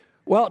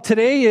Well,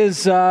 today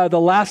is the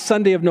last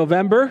Sunday of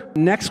November.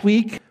 Next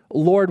week,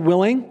 Lord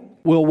willing,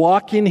 we'll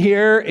walk in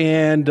here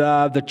and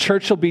the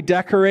church will be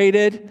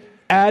decorated.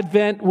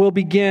 Advent will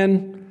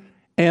begin,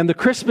 and the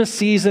Christmas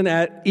season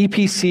at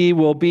EPC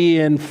will be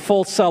in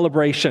full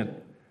celebration.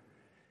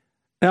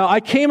 Now, I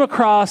came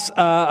across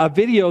a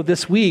video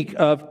this week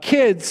of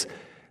kids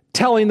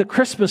telling the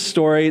Christmas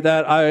story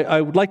that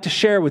I would like to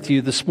share with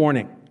you this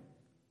morning.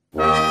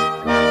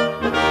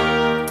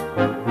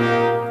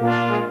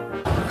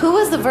 Who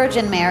was the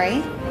Virgin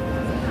Mary?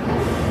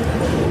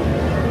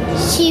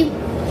 She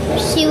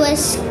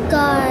was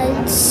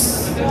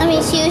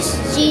she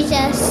was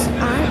Jesus'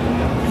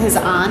 aunt. His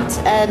aunt.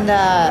 And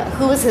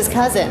who was his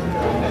cousin?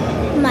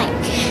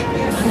 Mike.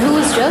 Who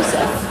was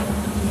Joseph?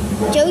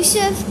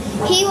 Joseph,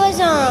 he was,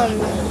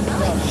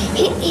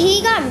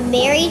 he got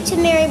married to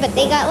Mary, but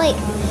they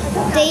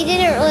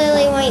didn't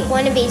really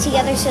want to be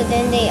together, so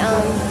then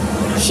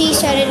she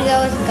started to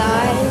go with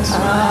God and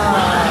stuff.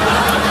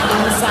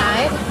 On the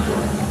side?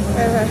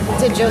 Uh-huh.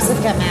 Did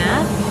Joseph get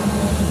mad?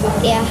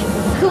 Yeah.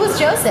 Who was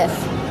Joseph?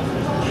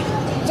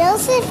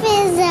 Joseph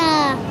is,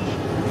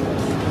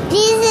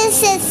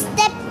 Jesus'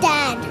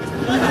 stepdad.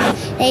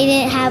 They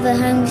didn't have a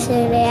home, so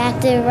they had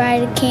to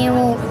ride a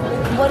camel.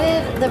 What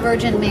did the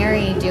Virgin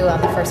Mary do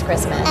on the first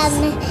Christmas?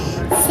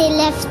 She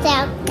left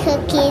out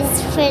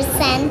cookies for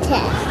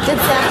Santa. Did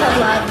Santa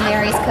love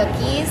Mary's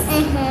cookies?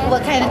 Uh-huh.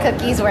 What kind of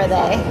cookies were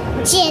they?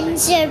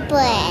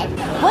 Gingerbread.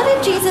 What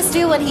did Jesus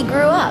do when he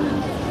grew up?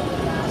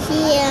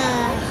 He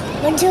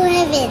went to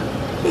heaven.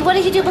 What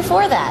did he do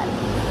before that?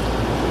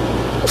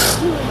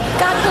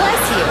 God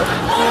bless you.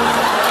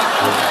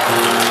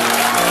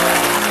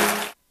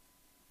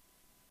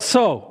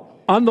 So,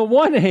 on the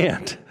one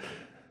hand,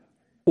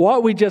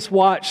 what we just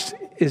watched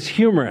is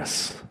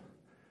humorous,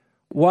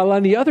 while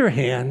on the other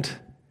hand,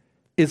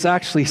 it's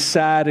actually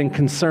sad and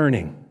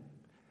concerning.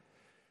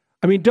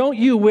 I mean, don't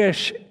you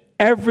wish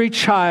every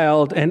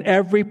child and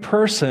every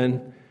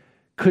person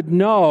could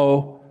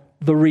know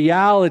the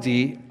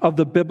reality of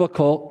the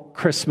biblical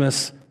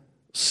Christmas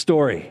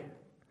story?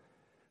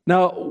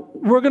 Now,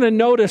 we're going to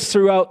notice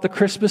throughout the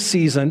Christmas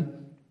season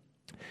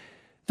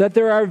that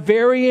there are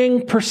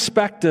varying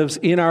perspectives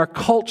in our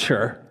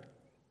culture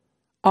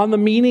on the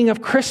meaning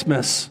of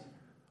Christmas,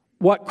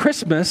 what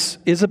Christmas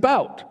is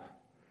about.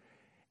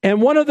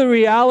 And one of the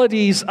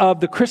realities of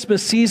the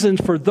Christmas season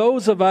for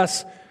those of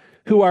us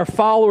who are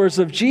followers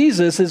of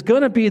Jesus is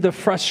going to be the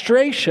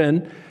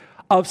frustration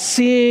of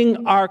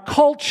seeing our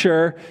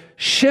culture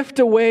shift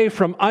away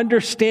from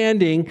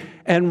understanding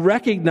and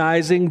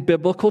recognizing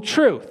biblical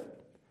truth.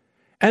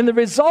 And the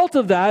result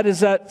of that is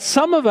that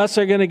some of us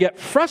are going to get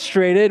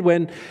frustrated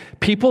when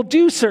people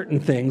do certain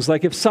things,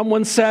 like if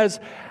someone says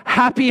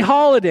Happy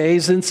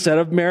Holidays instead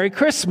of Merry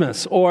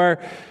Christmas, or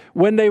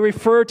when they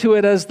refer to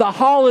it as the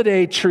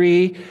holiday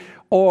tree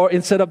or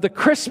instead of the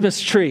Christmas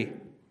tree,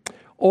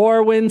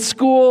 or when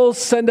schools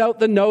send out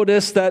the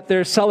notice that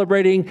they're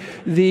celebrating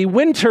the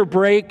winter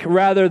break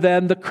rather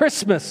than the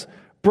Christmas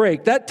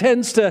break. That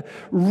tends to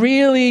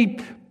really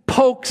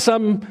poke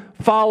some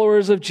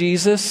followers of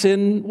Jesus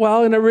in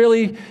a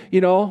really,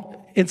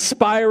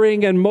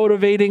 inspiring and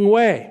motivating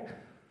way.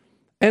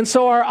 And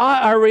so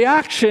our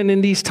reaction in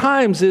these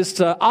times is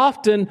to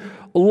often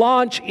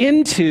launch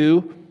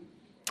into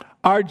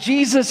our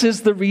Jesus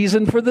is the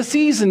reason for the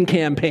season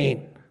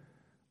campaign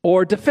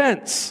or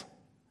defense.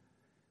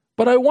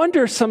 But I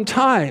wonder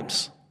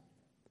sometimes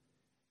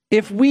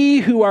if we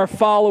who are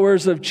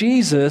followers of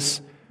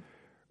Jesus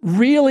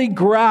really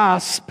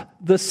grasp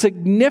the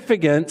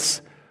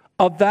significance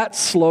of that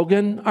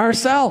slogan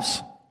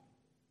ourselves.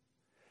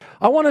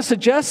 I want to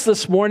suggest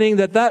this morning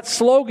that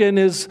slogan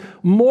is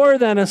more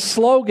than a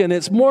slogan.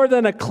 It's more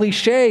than a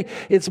cliche.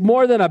 It's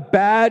more than a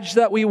badge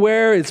that we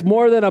wear. It's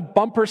more than a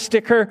bumper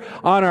sticker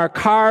on our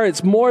car.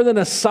 It's more than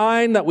a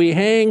sign that we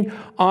hang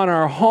on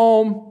our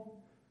home.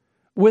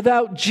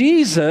 Without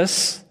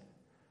Jesus,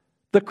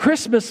 the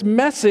Christmas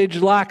message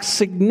lacks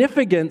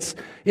significance.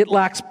 It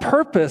lacks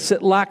purpose.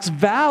 It lacks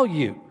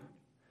value.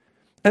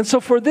 And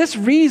so for this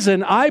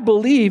reason, I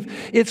believe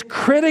it's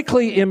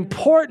critically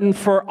important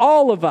for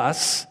all of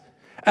us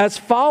as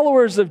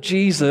followers of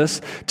Jesus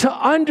to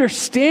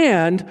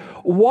understand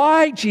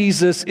why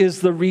Jesus is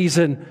the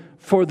reason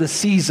for the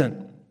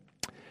season.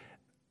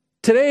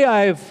 Today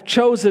I've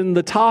chosen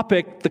the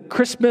topic, the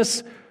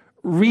Christmas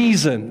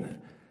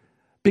reason,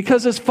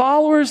 because as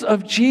followers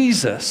of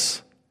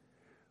Jesus,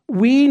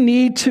 we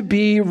need to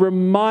be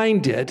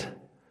reminded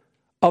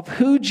of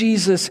who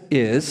Jesus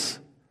is,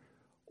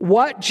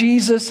 what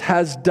Jesus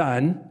has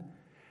done,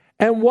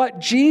 and what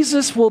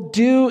Jesus will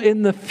do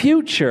in the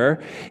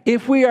future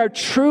if we are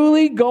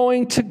truly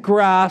going to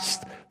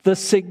grasp the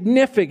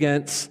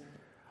significance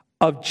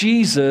of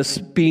Jesus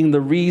being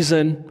the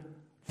reason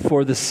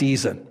for the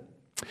season.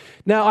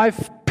 Now,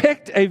 I've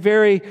picked a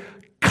very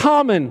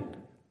common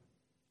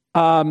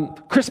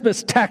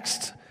Christmas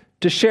text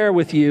to share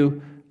with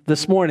you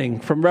this morning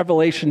from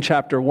Revelation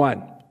chapter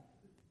 1.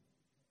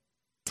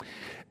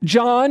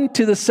 John,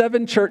 to the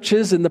 7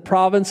 churches in the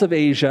province of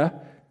Asia,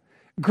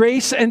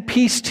 Grace and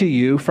peace to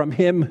you from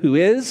him who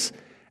is,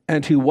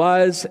 and who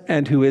was,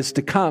 and who is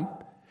to come,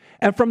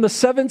 and from the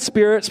seven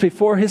spirits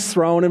before his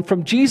throne, and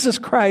from Jesus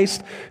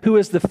Christ, who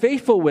is the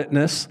faithful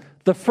witness,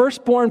 the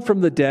firstborn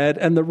from the dead,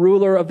 and the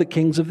ruler of the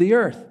kings of the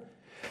earth.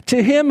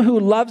 To him who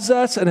loves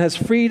us and has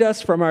freed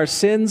us from our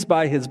sins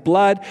by his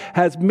blood,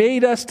 has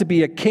made us to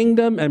be a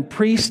kingdom and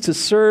priests to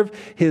serve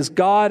his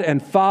God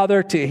and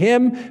Father. To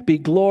him be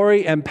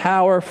glory and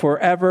power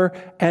forever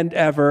and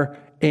ever.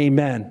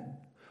 Amen.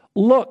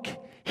 Look,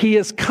 he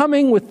is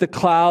coming with the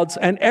clouds,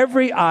 and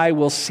every eye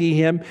will see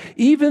him,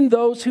 even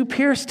those who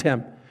pierced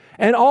him.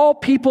 And all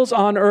peoples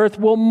on earth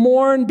will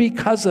mourn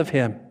because of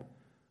him.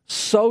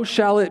 So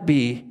shall it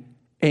be.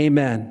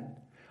 Amen.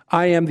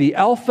 I am the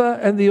Alpha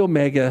and the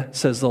Omega,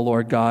 says the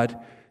Lord God,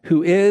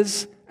 who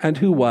is and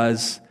who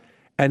was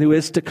and who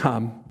is to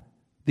come,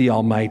 the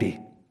Almighty.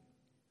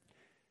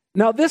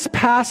 Now, this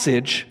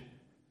passage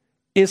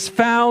is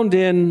found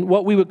in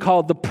what we would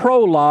call the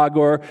prologue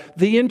or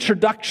the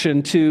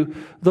introduction to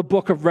the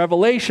book of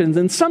Revelation.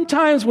 And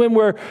sometimes when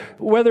we're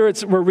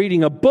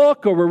reading a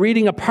book or we're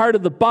reading a part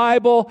of the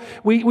Bible,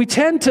 we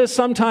tend to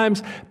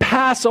sometimes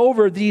pass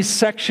over these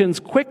sections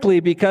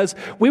quickly because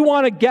we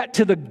want to get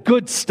to the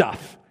good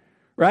stuff.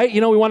 Right?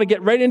 We want to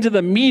get right into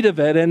the meat of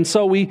it. And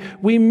so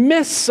we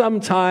miss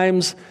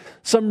sometimes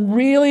some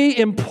really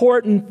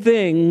important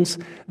things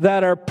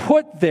that are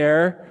put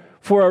there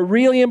for a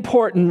really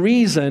important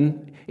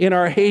reason in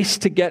our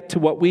haste to get to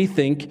what we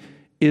think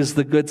is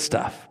the good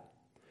stuff.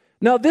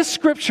 Now, this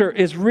scripture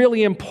is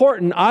really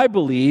important, I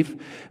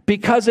believe,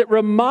 because it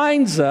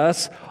reminds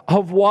us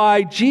of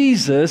why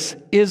Jesus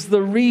is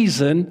the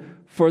reason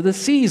for the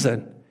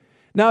season.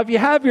 Now, if you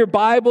have your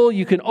Bible,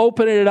 you can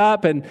open it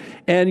up and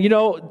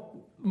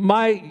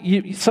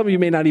some of you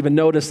may not even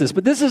notice this,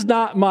 but this is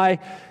not my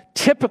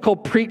typical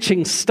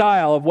preaching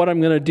style of what I'm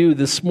going to do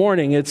this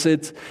morning. It's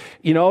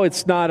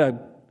not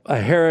a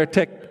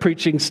heretic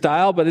preaching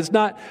style, but it's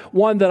not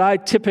one that I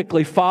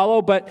typically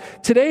follow.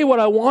 But today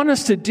what I want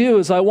us to do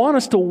is I want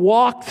us to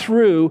walk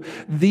through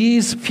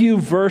these few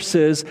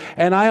verses,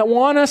 and I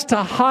want us to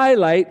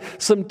highlight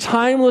some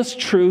timeless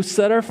truths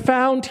that are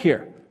found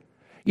here.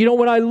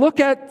 When I look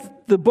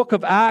at the book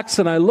of Acts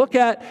and I look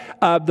at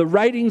the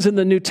writings in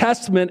the New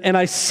Testament and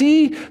I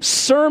see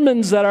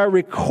sermons that are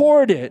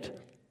recorded,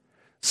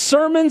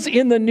 sermons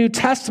in the New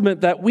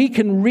Testament that we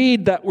can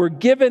read that were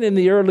given in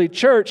the early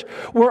church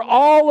were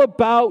all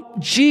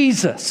about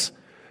Jesus,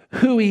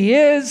 who he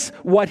is,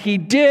 what he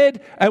did,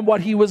 and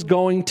what he was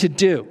going to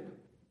do.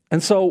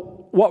 And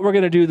so what we're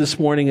going to do this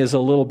morning is a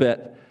little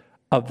bit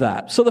of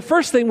that. So the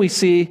first thing we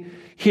see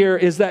here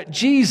is that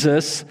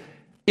Jesus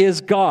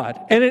is God.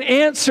 And it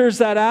answers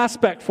that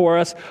aspect for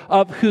us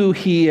of who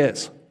he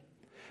is.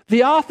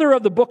 The author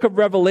of the book of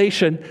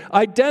Revelation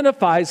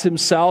identifies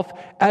himself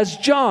as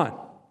John.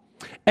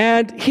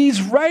 And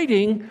he's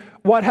writing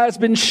what has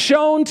been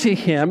shown to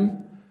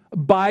him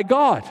by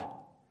God.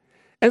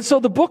 And so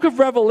the book of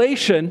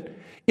Revelation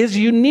is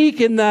unique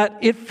in that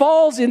it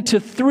falls into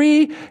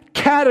three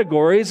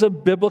categories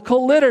of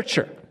biblical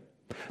literature.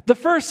 The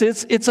first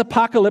is it's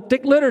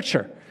apocalyptic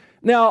literature.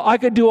 Now, I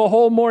could do a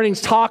whole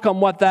morning's talk on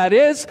what that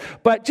is,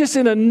 but just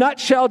in a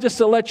nutshell, just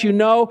to let you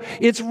know,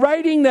 it's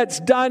writing that's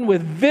done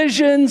with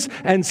visions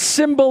and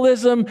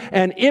symbolism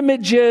and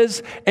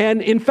images.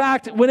 And in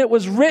fact, when it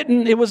was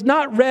written, it was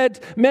not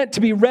meant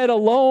to be read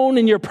alone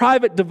in your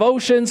private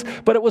devotions,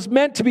 but it was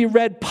meant to be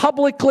read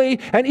publicly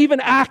and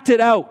even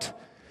acted out,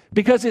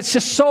 because it's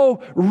just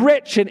so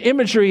rich in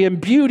imagery and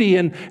beauty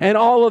and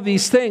all of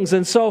these things.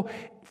 And so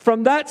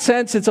from that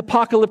sense, it's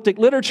apocalyptic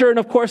literature. And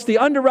of course, the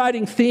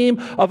underwriting theme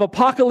of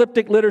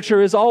apocalyptic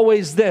literature is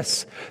always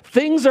this: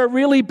 things are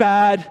really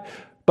bad,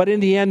 but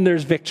in the end,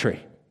 there's victory.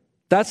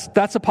 That's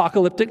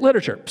apocalyptic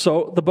literature.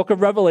 So the book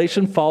of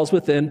Revelation falls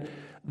within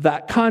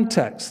that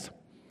context.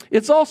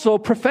 It's also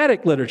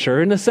prophetic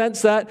literature in the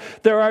sense that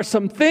there are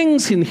some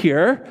things in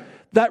here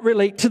that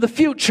relate to the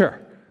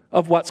future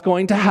of what's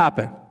going to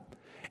happen.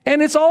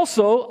 And it's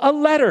also a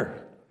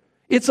letter.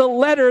 It's a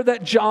letter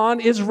that John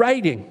is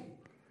writing.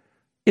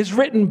 It's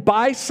written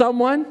by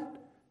someone.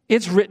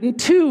 It's written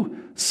to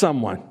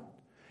someone.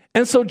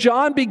 And so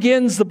John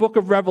begins the book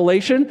of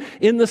Revelation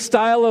in the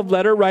style of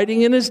letter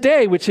writing in his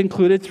day, which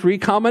included three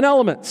common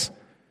elements.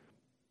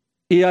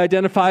 He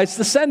identifies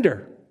the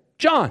sender,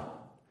 John.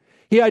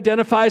 He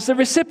identifies the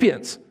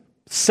recipients,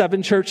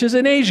 7 churches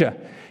in Asia.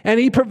 And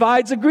he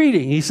provides a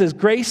greeting. He says,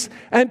 "Grace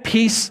and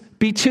peace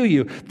be to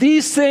you."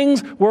 These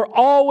things were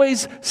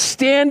always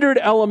standard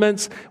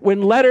elements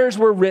when letters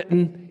were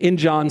written in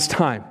John's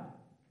time.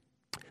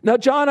 Now,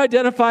 John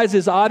identifies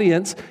his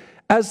audience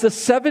as the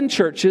 7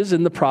 churches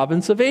in the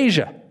province of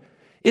Asia.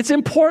 It's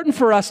important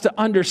for us to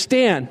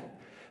understand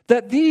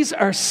that these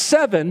are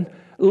 7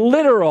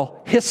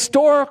 literal,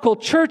 historical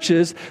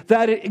churches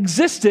that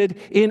existed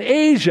in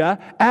Asia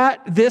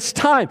at this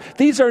time.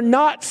 These are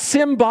not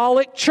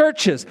symbolic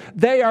churches.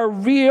 They are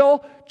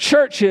real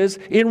churches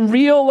in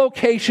real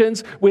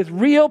locations with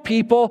real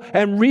people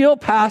and real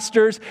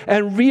pastors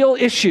and real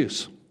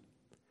issues.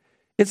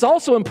 It's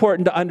also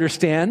important to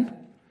understand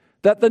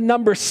that the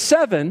number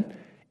 7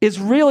 is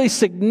really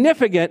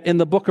significant in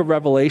the book of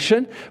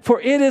Revelation,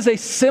 for it is a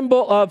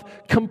symbol of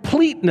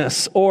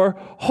completeness or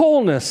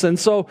wholeness. And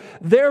so,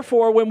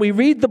 therefore, when we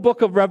read the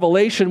book of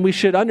Revelation, we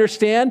should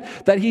understand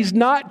that he's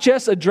not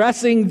just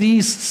addressing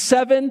these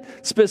 7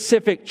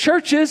 specific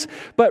churches,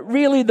 but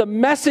really the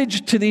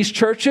message to these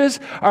churches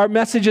are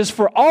messages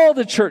for all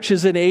the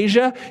churches in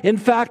Asia. In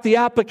fact, the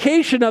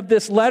application of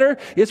this letter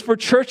is for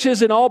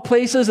churches in all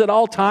places at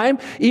all time,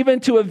 even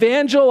to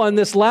Evangel on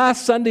this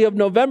last Sunday of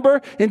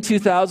November in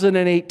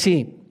 2018.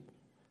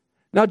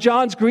 Now,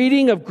 John's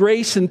greeting of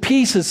grace and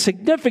peace is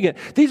significant.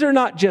 These are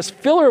not just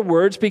filler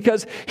words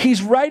because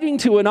he's writing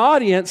to an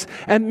audience,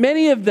 and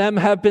many of them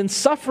have been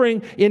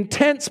suffering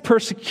intense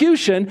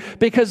persecution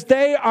because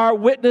they are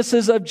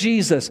witnesses of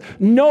Jesus.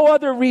 No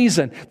other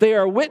reason. They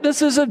are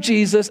witnesses of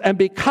Jesus, and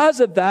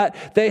because of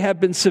that, they have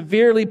been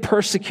severely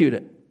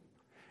persecuted.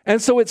 And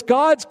so it's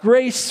God's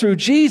grace through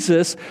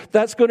Jesus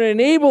that's going to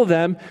enable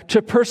them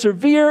to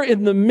persevere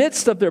in the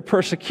midst of their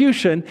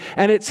persecution,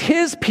 and it's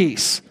his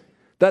peace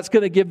that's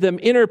going to give them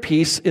inner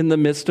peace in the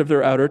midst of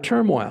their outer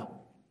turmoil.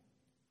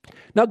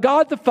 Now,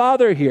 God the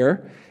Father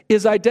here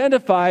is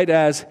identified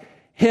as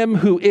him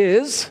who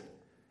is,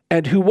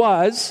 and who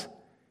was,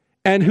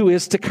 and who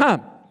is to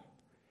come.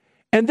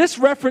 And this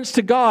reference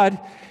to God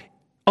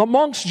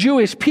amongst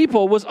Jewish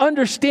people was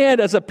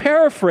understood as a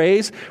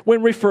paraphrase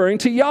when referring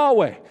to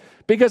Yahweh.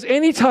 Because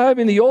anytime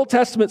in the Old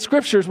Testament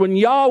scriptures, when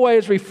Yahweh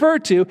is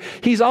referred to,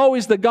 he's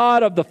always the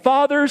God of the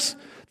fathers,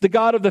 the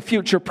God of the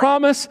future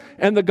promise,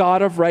 and the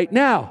God of right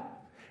now.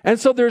 And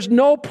so there's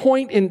no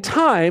point in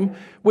time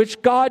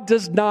which God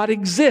does not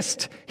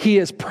exist. He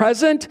is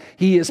present,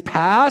 he is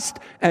past,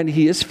 and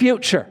he is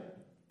future.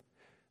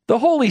 The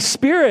Holy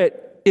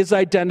Spirit is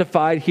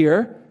identified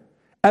here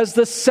as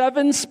the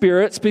 7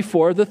 spirits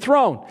before the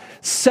throne.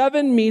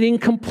 7 meaning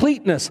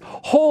completeness,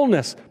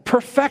 wholeness,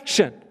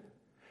 perfection.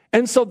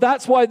 And so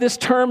that's why this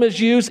term is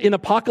used in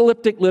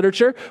apocalyptic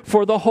literature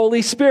for the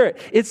Holy Spirit.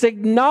 It's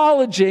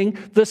acknowledging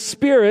the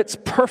Spirit's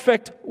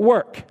perfect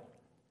work.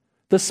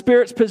 The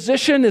Spirit's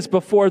position is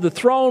before the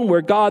throne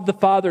where God the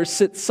Father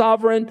sits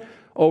sovereign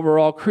over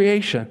all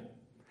creation.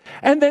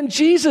 And then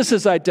Jesus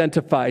is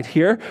identified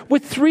here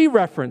with 3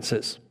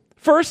 references.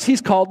 First, he's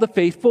called the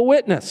faithful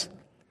witness.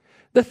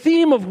 The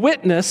theme of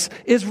witness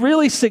is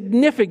really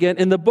significant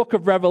in the book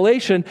of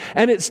Revelation,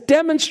 and it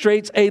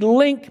demonstrates a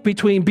link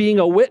between being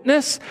a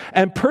witness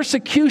and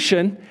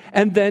persecution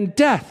and then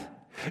death.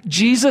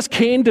 Jesus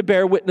came to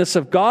bear witness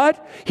of God.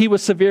 He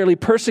was severely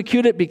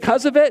persecuted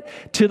because of it,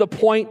 to the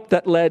point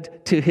that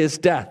led to his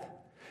death.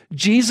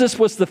 Jesus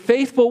was the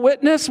faithful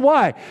witness.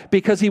 Why?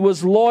 Because he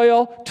was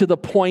loyal to the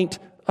point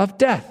of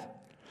death.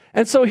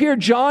 And so here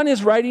John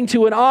is writing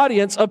to an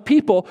audience of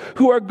people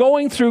who are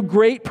going through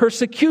great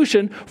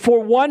persecution for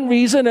one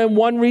reason and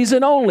one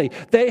reason only.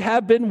 They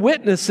have been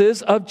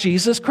witnesses of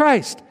Jesus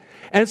Christ.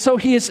 And so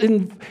he is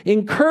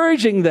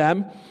encouraging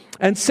them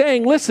and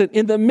saying, listen,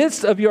 in the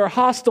midst of your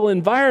hostile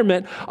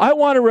environment, I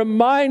want to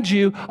remind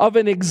you of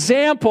an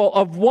example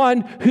of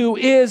one who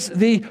is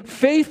the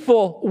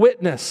faithful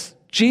witness,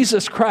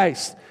 Jesus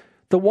Christ,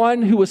 the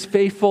one who was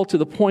faithful to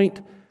the point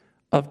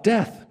of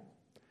death.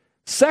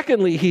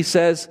 Secondly, he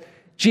says,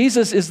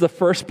 Jesus is the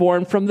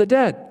firstborn from the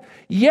dead.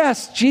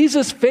 Yes,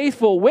 Jesus'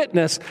 faithful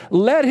witness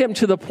led him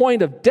to the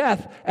point of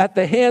death at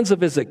the hands of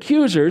his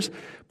accusers,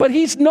 but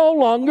he's no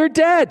longer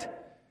dead.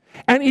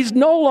 And he's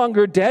no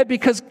longer dead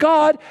because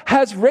God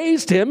has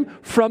raised him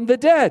from the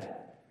dead.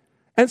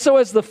 And so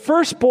as the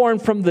firstborn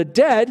from the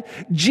dead,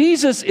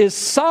 Jesus is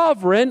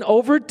sovereign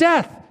over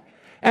death.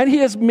 And he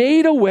has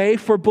made a way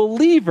for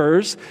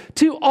believers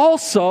to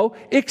also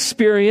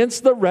experience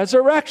the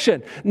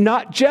resurrection.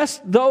 Not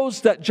just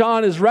those that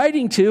John is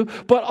writing to,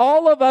 but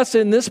all of us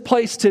in this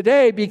place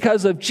today,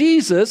 because of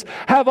Jesus,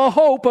 have a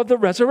hope of the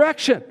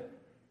resurrection.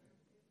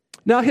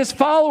 Now, his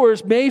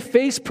followers may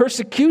face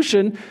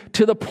persecution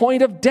to the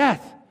point of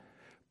death,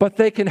 but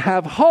they can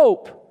have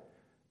hope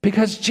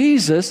because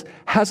Jesus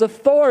has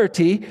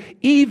authority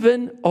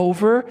even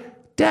over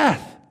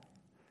death.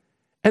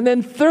 And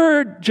then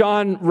third,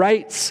 John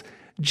writes,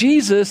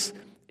 Jesus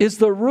is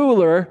the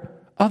ruler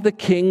of the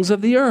kings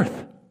of the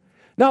earth.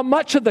 Now,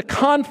 much of the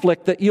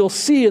conflict that you'll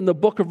see in the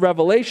book of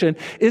Revelation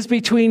is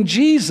between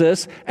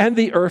Jesus and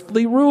the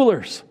earthly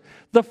rulers.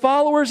 The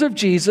followers of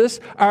Jesus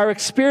are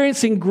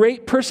experiencing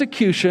great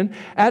persecution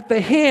at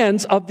the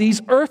hands of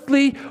these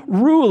earthly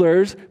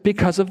rulers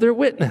because of their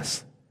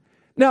witness.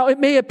 Now, it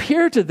may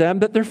appear to them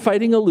that they're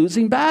fighting a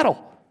losing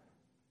battle,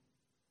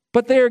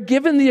 but they are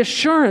given the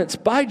assurance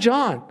by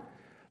John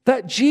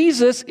that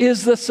Jesus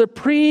is the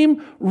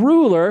supreme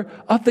ruler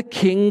of the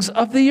kings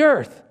of the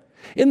earth.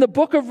 In the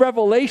book of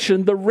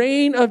Revelation, the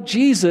reign of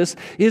Jesus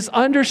is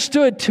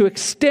understood to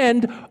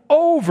extend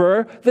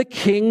over the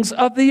kings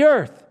of the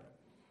earth.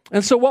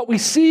 And so what we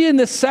see in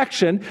this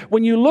section,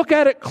 when you look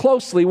at it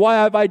closely, why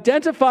I've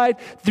identified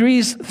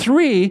these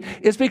 3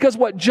 is because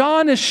what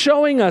John is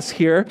showing us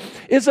here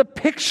is a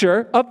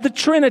picture of the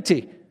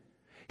Trinity.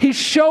 He's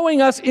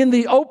showing us in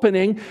the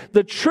opening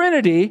the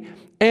Trinity,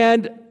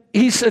 and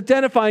he's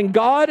identifying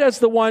God as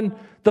the one,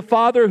 the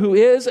Father who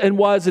is and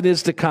was and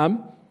is to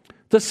come,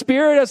 the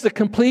Spirit as the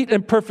complete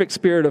and perfect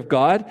Spirit of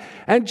God,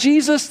 and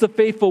Jesus, the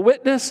faithful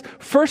witness,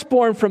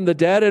 firstborn from the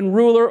dead and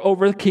ruler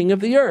over the king of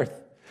the earth.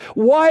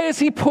 Why is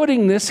he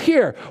putting this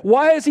here?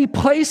 Why is he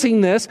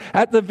placing this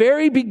at the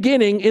very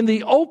beginning in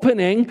the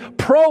opening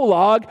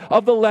prologue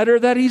of the letter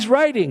that he's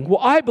writing?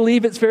 Well, I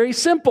believe it's very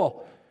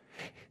simple.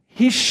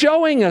 He's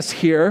showing us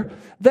here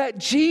that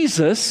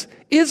Jesus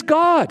is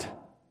God.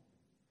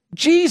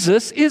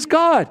 Jesus is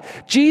God.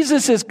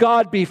 Jesus is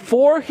God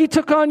before he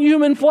took on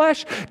human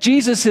flesh.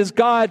 Jesus is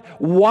God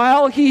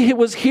while he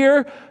was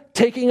here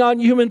taking on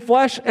human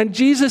flesh. And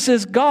Jesus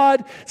is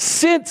God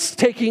since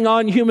taking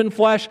on human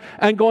flesh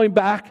and going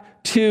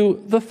back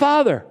to the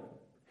Father.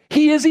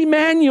 He is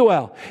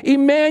Emmanuel.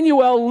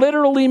 Emmanuel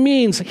literally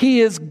means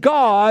he is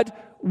God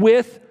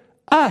with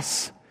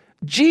us.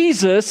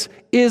 Jesus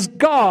is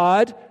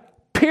God,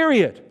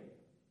 period.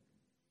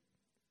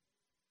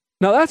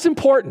 Now that's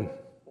important,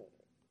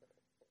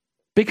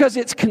 because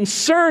it's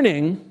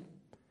concerning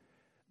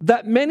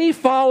that many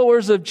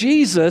followers of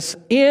Jesus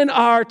in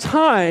our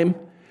time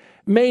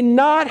may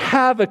not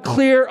have a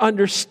clear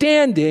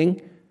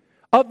understanding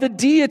of the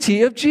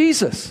deity of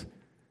Jesus,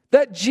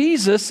 that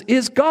Jesus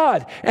is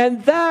God.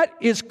 And that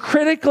is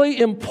critically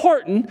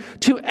important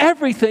to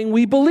everything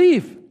we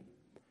believe.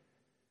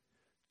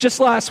 Just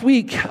last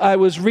week, I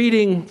was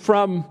reading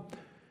from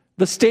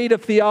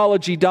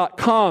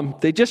thestateoftheology.com.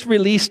 They just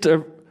released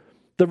the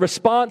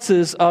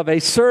responses of a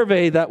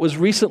survey that was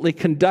recently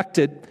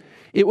conducted.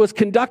 It was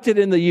conducted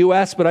in the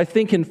U.S., but I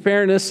think in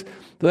fairness,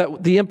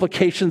 that the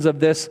implications of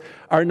this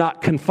are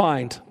not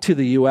confined to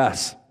the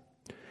U.S.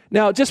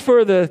 Now, just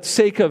for the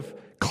sake of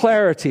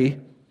clarity,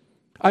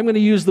 I'm going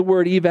to use the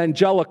word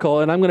evangelical,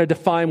 and I'm going to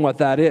define what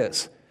that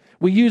is.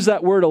 We use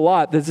that word a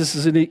lot, that this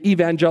is an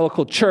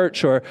evangelical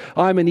church, or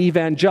I'm an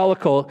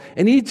evangelical.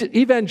 And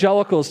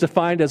evangelical is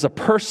defined as a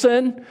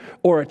person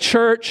or a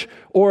church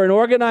or an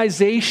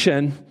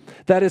organization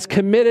that is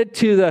committed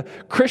to the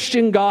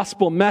Christian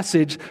gospel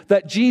message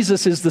that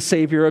Jesus is the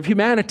Savior of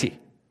humanity.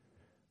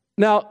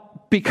 Now,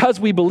 because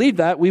we believe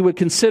that, we would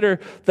consider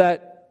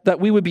that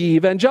we would be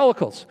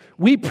evangelicals.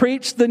 We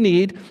preach the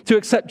need to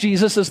accept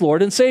Jesus as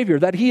Lord and Savior,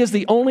 that he is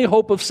the only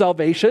hope of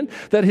salvation,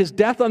 that his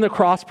death on the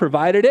cross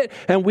provided it,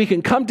 and we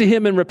can come to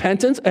him in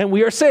repentance and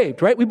we are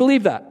saved, right? We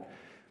believe that.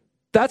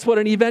 That's what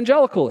an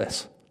evangelical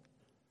is.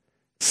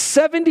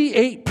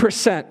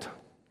 78%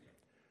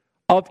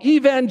 of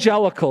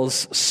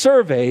evangelicals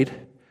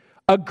surveyed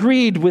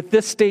agreed with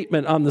this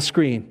statement on the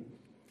screen.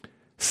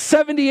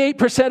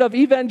 78% of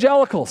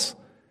evangelicals.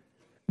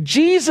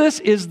 Jesus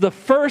is the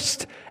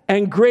first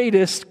and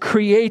greatest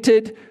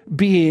created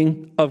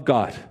being of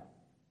God.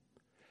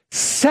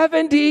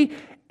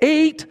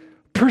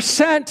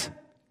 78%.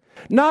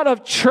 Not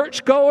of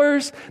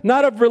churchgoers,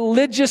 not of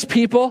religious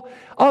people,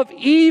 of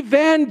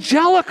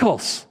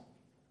evangelicals.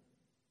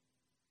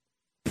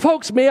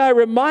 Folks, may I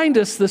remind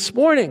us this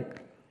morning,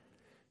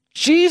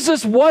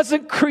 Jesus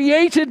wasn't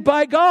created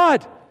by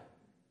God.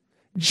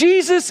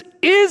 Jesus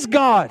is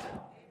God.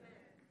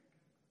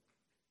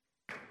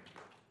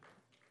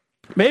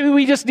 Maybe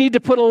we just need to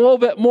put a little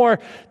bit more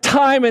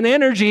time and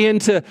energy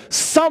into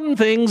some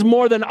things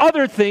more than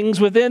other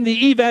things within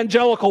the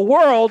evangelical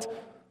world.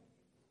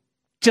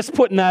 Just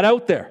putting that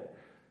out there.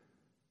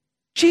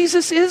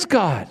 Jesus is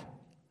God.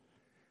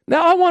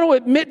 Now, I want to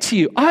admit to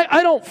you,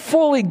 I don't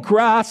fully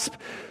grasp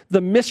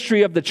the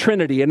mystery of the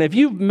Trinity. And if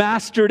you've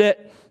mastered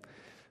it,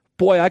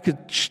 boy,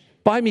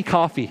 buy me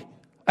coffee.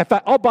 In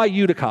fact, I'll buy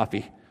you the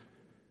coffee.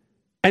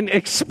 And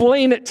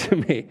explain it to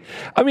me.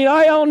 I mean,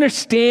 I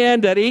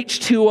understand that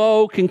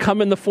H2O can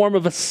come in the form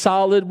of a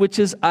solid, which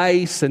is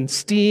ice, and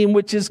steam,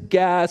 which is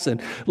gas,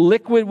 and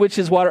liquid, which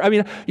is water. I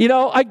mean,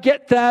 I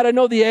get that. I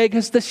know the egg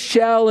has the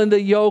shell and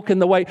the yolk and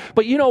the white.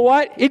 But you know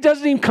what? It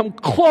doesn't even come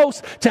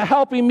close to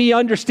helping me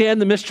understand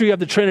the mystery of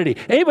the Trinity.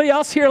 Anybody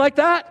else here like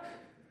that?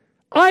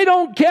 I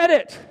don't get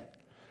it.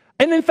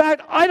 And in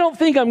fact, I don't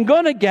think I'm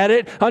going to get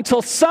it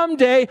until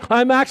someday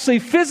I'm actually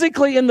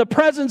physically in the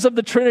presence of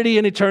the Trinity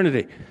in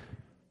eternity.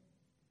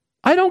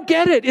 I don't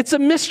get it. It's a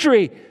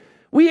mystery.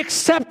 We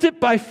accept it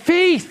by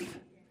faith.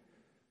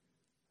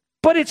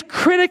 But it's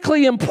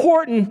critically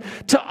important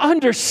to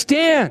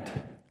understand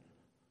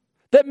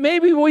that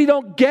maybe we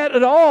don't get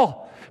it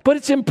all, but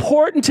it's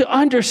important to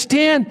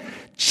understand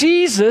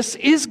Jesus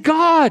is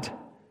God.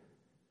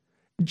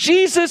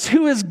 Jesus,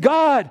 who is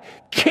God,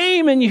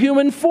 came in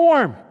human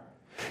form.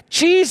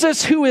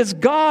 Jesus, who is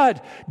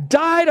God,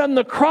 died on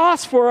the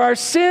cross for our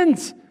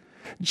sins.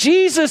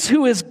 Jesus,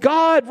 who is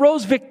God,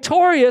 rose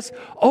victorious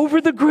over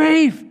the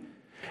grave.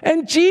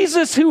 And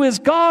Jesus, who is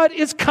God,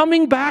 is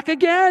coming back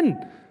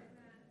again.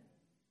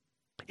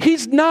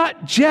 He's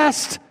not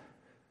just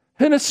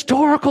an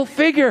historical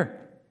figure.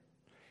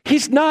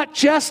 He's not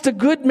just a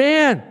good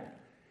man.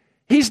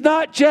 He's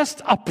not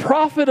just a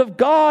prophet of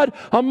God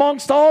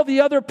amongst all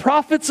the other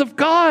prophets of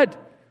God.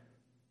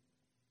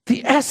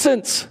 The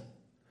essence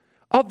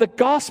of the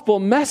gospel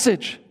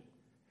message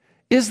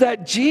is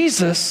that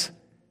Jesus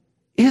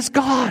is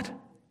God.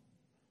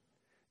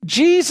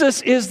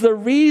 Jesus is the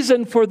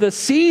reason for the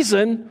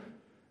season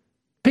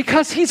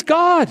because he's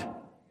God.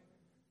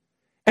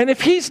 And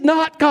if he's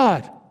not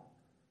God,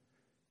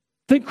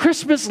 then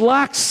Christmas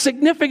lacks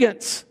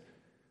significance,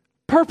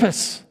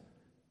 purpose,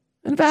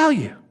 and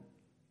value.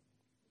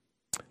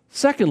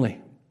 Secondly,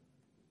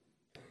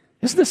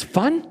 isn't this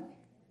fun?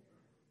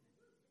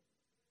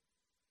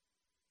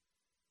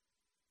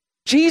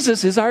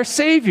 Jesus is our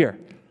Savior.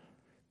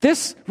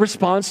 This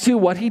responds to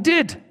what he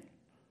did.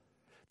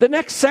 The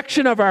next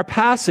section of our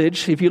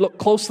passage, if you look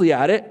closely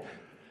at it,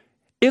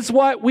 is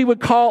what we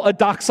would call a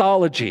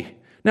doxology.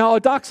 Now,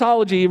 a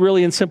doxology,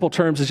 really in simple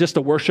terms, is just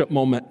a worship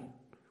moment.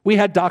 We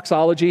had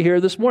doxology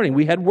here this morning.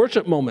 We had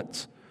worship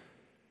moments.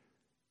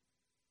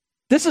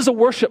 This is a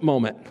worship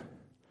moment.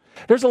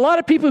 There's a lot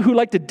of people who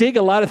like to dig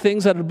a lot of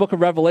things out of the book of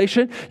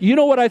Revelation. You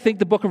know what I think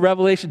the book of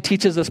Revelation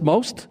teaches us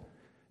most?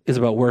 Is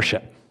about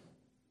worship.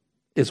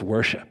 Is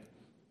worship.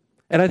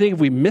 And I think if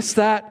we miss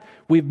that,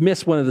 we've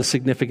missed one of the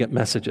significant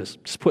messages.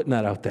 Just putting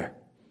that out there.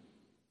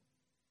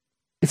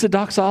 It's a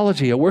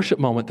doxology, a worship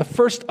moment, the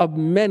first of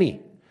many.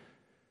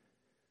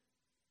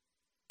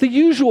 The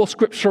usual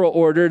scriptural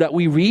order that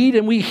we read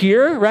and we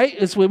hear, right,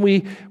 is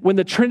when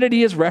the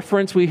Trinity is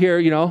referenced, we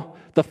hear,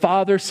 the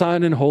Father,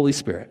 Son, and Holy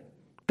Spirit.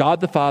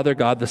 God the Father,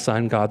 God the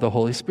Son, God the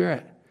Holy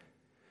Spirit.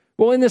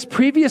 Well, in this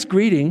previous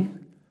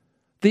greeting,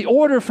 the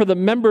order for the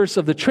members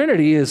of the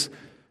Trinity is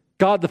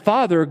God the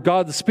Father,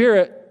 God the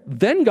Spirit,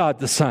 then God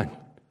the Son.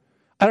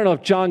 I don't know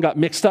if John got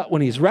mixed up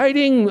when he's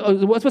writing.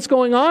 What's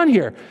going on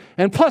here?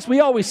 And plus,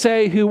 we always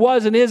say who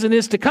was and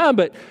is to come.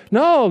 But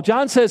no,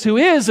 John says who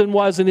is and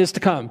was and is to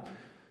come.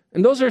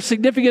 And those are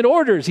significant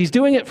orders. He's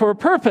doing it for a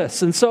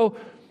purpose. And so,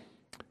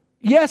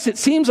 yes, it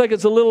seems like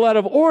it's a little out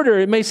of order.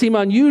 It may seem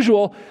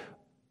unusual,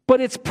 but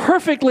it's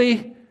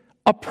perfectly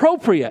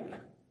appropriate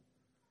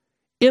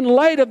in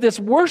light of this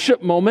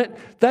worship moment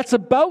that's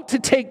about to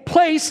take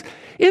place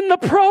in the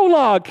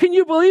prologue. Can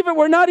you believe it?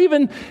 We're not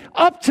even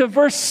up to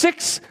verse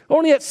 6,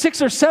 only at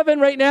 6 or 7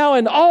 right now,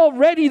 and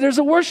already there's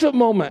a worship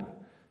moment.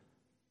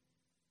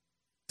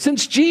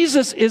 Since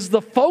Jesus is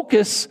the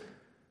focus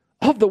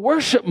of the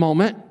worship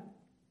moment,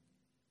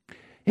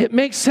 it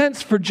makes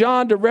sense for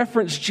John to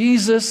reference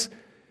Jesus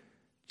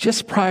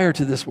just prior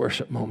to this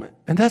worship moment.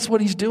 And that's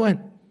what he's doing.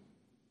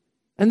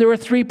 And there are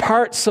 3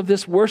 parts of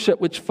this worship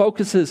which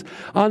focuses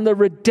on the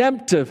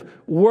redemptive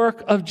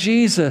work of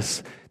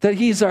Jesus, that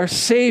he's our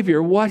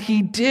Savior, what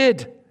he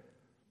did.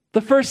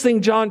 The first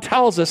thing John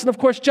tells us, and of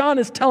course John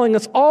is telling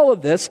us all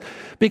of this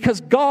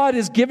because God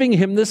is giving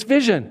him this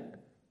vision.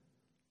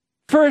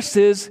 First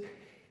is,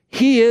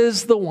 he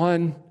is the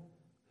one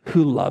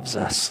who loves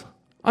us.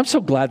 I'm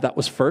so glad that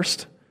was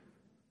first.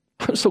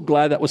 I'm so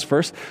glad that was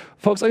first.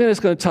 Folks, I'm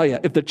just going to tell you,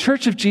 if the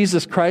Church of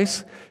Jesus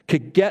Christ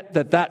could get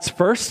that that's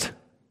first,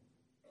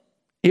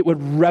 it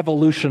would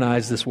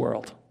revolutionize this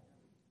world.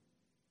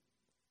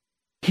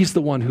 He's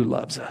the one who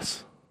loves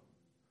us.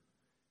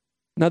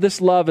 Now, this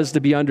love is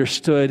to be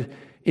understood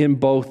in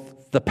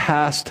both the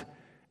past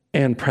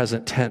and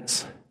present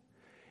tense.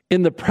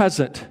 In the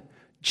present,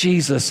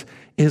 Jesus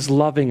is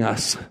loving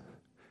us.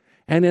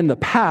 And in the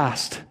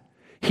past,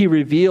 he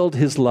revealed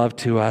his love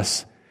to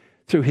us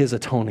through his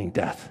atoning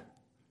death.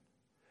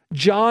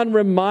 John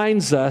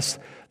reminds us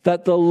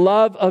that the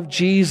love of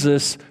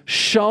Jesus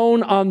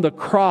shone on the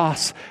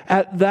cross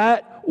at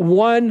that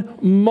one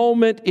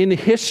moment in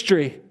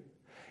history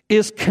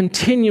is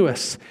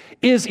continuous,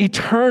 is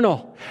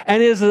eternal,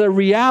 and is a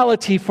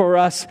reality for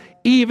us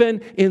even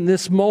in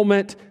this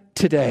moment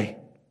today.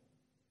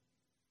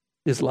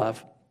 Is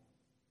love.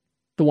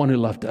 The one who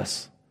loved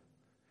us.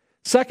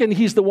 Second,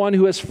 he's the one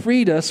who has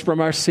freed us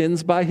from our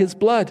sins by his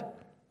blood.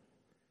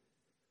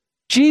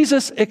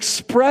 Jesus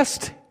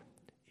expressed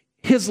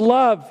his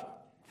love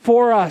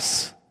for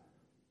us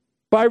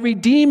by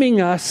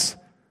redeeming us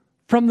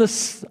from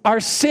our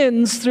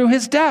sins through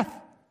his death.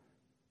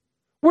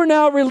 We're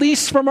now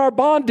released from our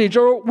bondage,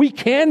 or we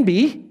can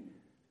be.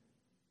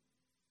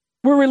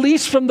 We're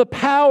released from the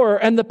power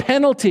and the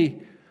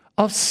penalty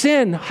of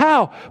sin.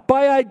 How?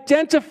 By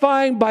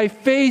identifying by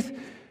faith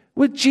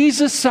with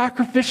Jesus'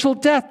 sacrificial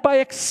death, by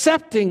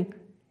accepting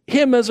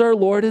him as our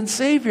Lord and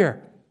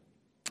Savior.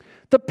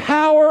 The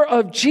power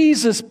of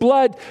Jesus'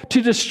 blood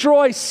to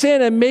destroy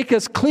sin and make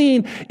us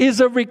clean is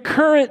a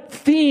recurrent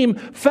theme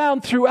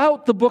found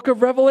throughout the book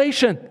of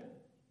Revelation.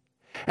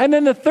 And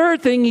then the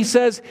third thing he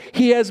says,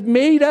 he has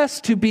made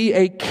us to be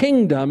a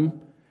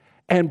kingdom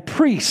and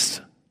priests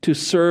to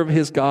serve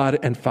his God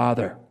and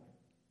Father.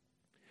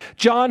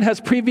 John has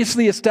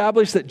previously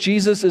established that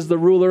Jesus is the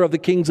ruler of the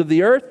kings of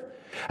the earth.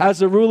 As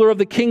the ruler of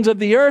the kings of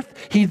the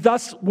earth, he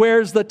thus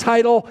wears the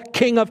title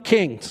King of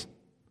Kings.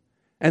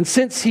 And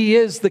since he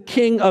is the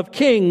King of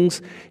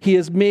Kings, he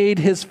has made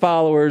his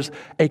followers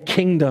a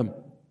kingdom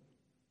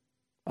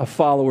of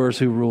followers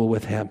who rule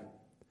with him.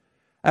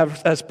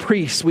 As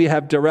priests, we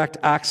have direct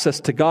access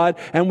to God,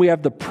 and we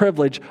have the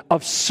privilege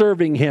of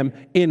serving him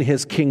in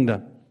his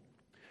kingdom.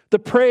 The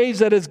praise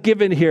that is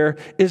given here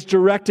is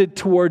directed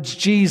towards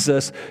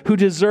Jesus, who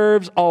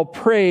deserves all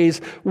praise.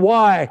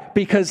 Why?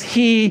 Because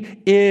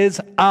he is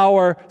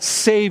our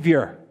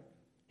Savior.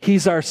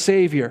 He's our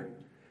Savior.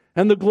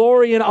 And the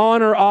glory and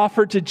honor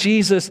offered to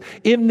Jesus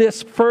in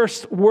this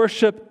first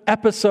worship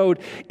episode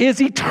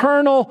is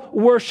eternal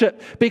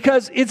worship,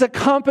 because it's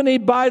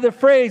accompanied by the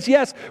phrase,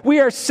 yes, we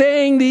are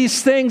saying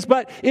these things,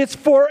 but it's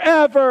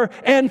forever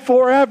and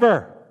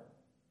forever.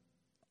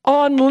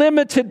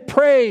 Unlimited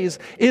praise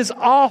is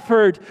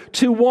offered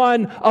to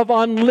one of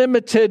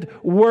unlimited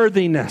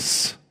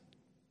worthiness.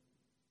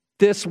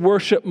 This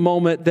worship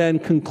moment then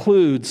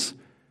concludes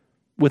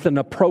with an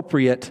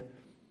appropriate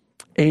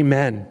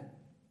amen.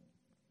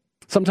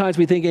 Sometimes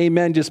we think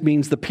amen just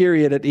means the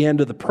period at the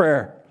end of the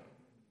prayer.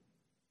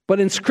 But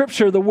in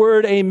Scripture, the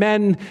word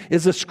amen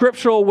is a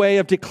scriptural way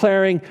of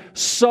declaring,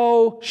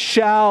 so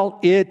shall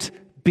it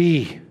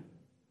be.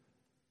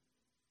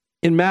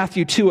 In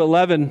Matthew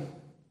 2:11,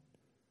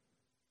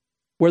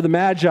 where the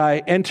Magi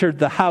entered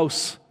the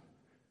house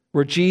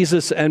where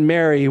Jesus and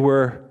Mary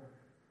were,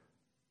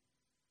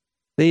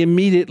 they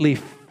immediately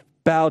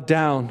bowed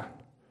down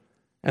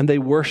and they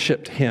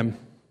worshiped him,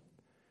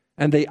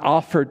 and they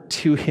offered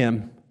to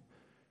him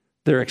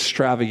their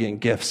extravagant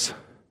gifts.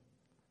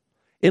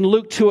 In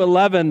Luke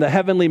 2:11, the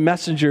heavenly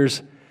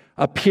messengers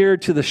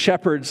appeared to the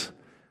shepherds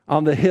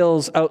on the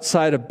hills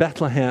outside of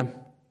Bethlehem,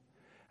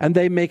 and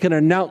they make an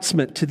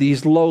announcement to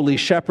these lowly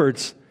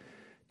shepherds.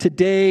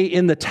 Today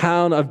in the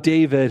town of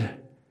David,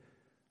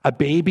 a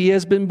baby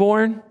has been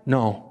born?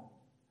 No.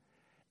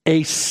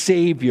 A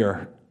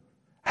Savior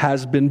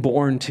has been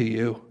born to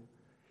you.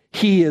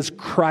 He is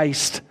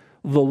Christ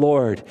the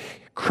Lord.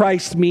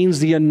 Christ means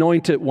the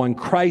anointed one.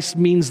 Christ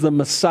means the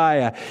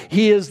Messiah.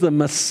 He is the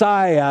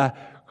Messiah,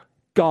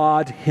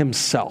 God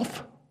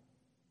himself.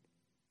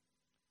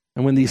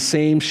 And when these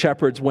same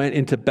shepherds went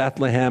into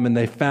Bethlehem and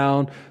they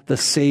found the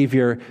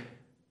Savior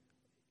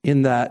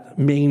in that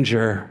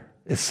manger,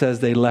 it says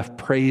they left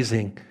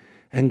praising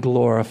and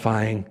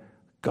glorifying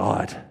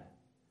God.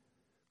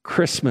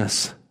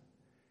 Christmas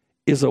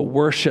is a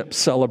worship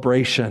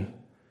celebration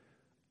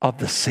of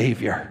the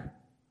Savior,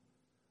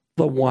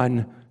 the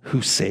one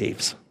who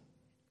saves.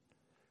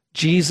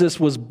 Jesus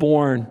was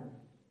born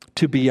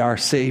to be our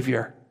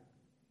Savior.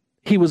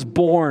 He was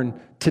born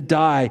to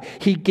die.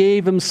 He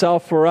gave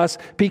himself for us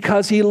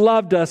because he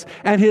loved us,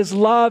 and his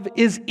love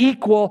is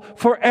equal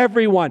for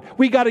everyone.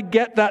 We got to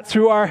get that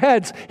through our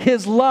heads.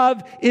 His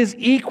love is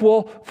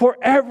equal for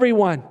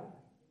everyone.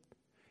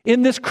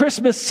 In this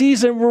Christmas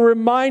season, we're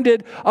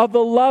reminded of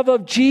the love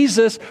of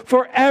Jesus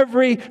for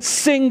every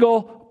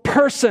single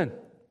person,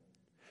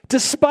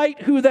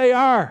 despite who they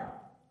are.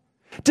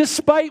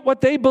 Despite what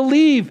they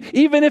believe,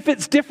 even if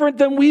it's different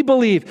than we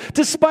believe.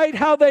 Despite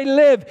how they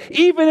live,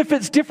 even if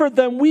it's different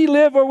than we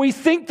live or we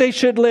think they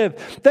should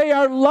live. They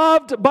are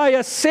loved by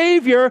a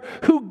Savior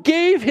who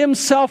gave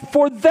himself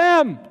for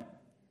them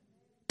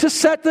to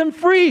set them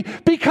free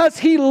because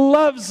he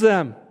loves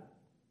them.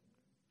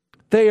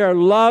 They are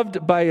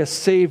loved by a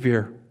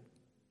Savior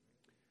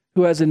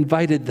who has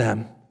invited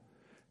them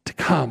to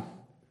come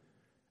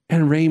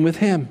and reign with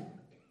him.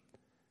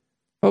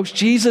 Folks,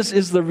 Jesus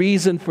is the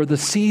reason for the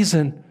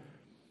season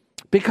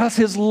because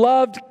his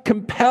love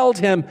compelled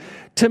him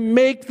to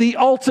make the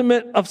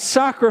ultimate of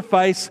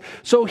sacrifice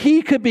so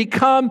he could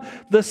become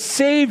the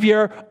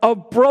Savior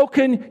of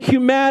broken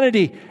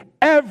humanity.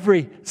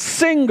 Every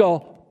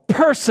single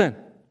person.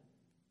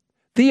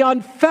 The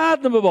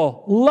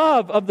unfathomable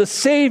love of the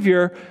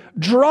Savior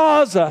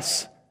draws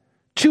us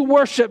to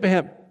worship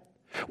him.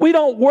 We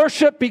don't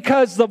worship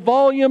because the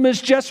volume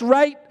is just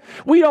right.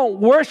 We don't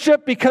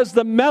worship because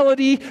the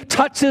melody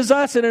touches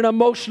us in an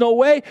emotional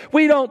way.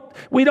 We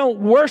don't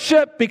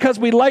worship because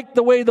we like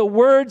the way the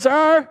words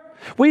are.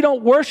 We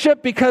don't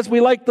worship because we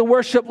like the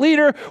worship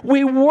leader.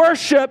 We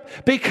worship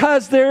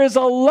because there is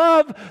a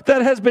love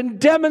that has been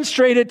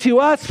demonstrated to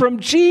us from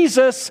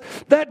Jesus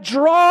that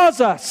draws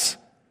us.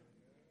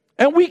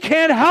 And we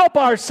can't help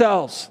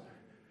ourselves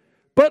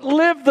but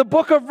live the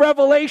book of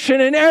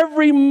Revelation in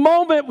every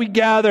moment we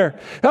gather,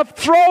 of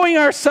throwing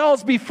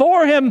ourselves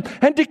before him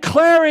and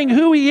declaring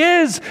who he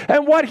is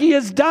and what he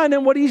has done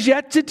and what he's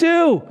yet to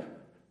do.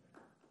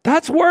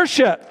 That's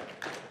worship.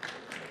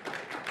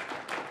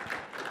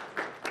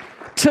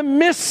 To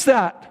miss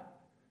that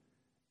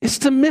is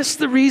to miss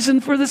the reason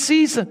for the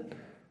season.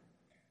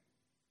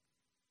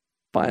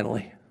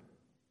 Finally,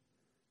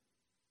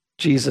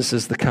 Jesus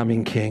is the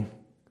coming King.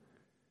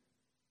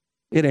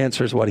 It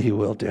answers what he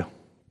will do.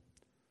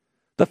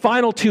 The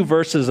final two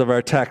verses of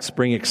our text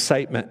bring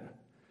excitement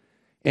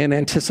and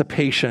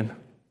anticipation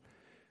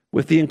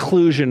with the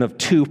inclusion of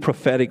two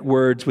prophetic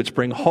words which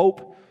bring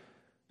hope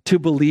to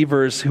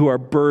believers who are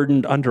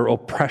burdened under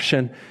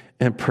oppression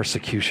and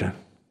persecution.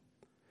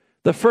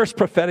 The first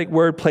prophetic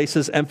word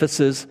places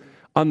emphasis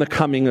on the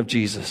coming of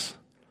Jesus,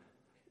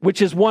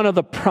 which is one of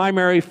the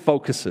primary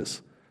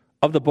focuses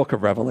of the book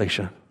of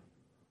Revelation.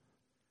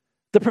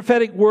 The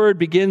prophetic word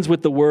begins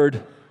with the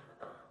word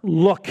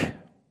look.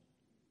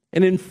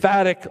 An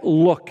emphatic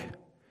look,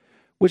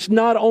 which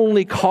not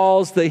only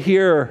calls the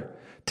hearer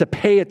to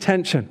pay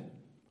attention,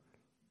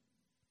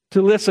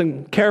 to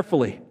listen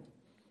carefully,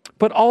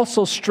 but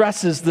also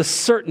stresses the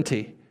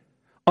certainty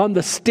on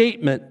the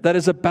statement that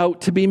is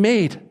about to be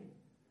made.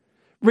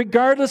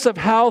 Regardless of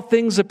how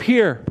things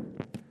appear,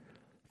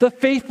 the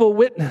faithful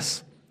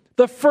witness,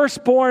 the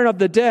firstborn of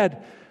the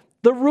dead,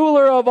 the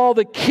ruler of all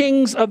the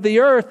kings of the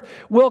earth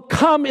will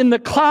come in the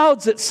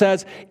clouds, it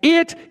says.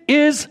 It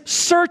is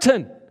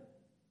certain.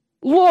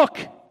 Look,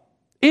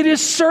 it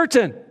is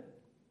certain.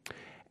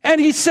 And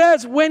he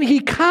says, when he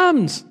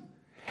comes,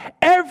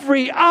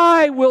 every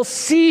eye will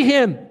see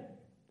him,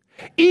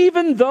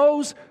 even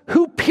those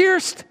who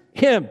pierced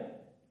him.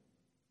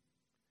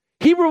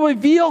 He will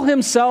reveal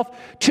himself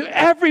to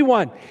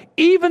everyone,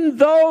 even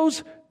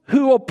those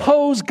who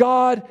oppose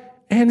God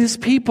and his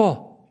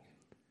people.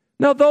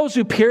 Now, those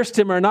who pierced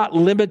him are not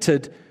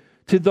limited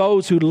to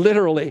those who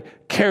literally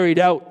carried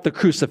out the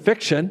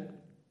crucifixion,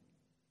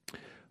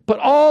 but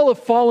all of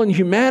fallen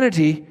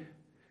humanity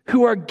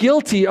who are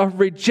guilty of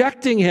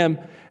rejecting him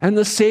and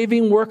the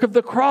saving work of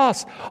the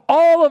cross.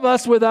 All of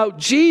us without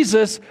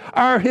Jesus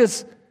are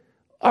his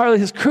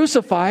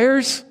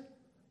crucifiers.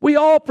 We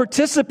all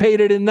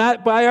participated in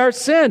that by our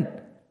sin.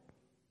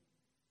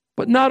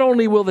 But not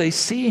only will they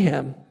see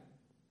him,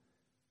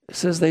 it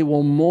says they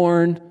will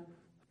mourn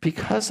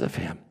because of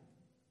him.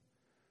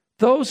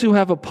 Those who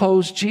have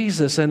opposed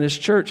Jesus and his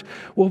church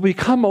will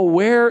become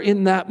aware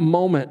in that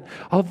moment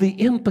of the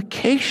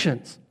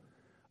implications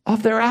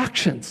of their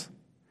actions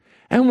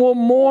and will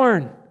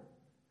mourn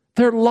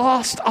their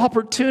lost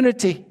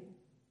opportunity.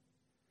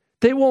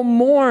 They will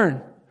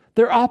mourn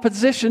their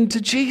opposition to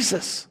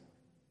Jesus.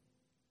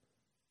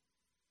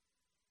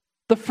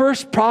 The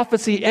first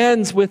prophecy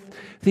ends with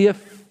the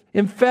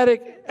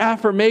emphatic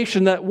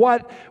affirmation that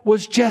what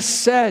was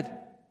just said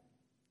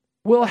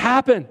will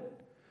happen.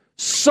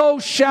 So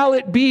shall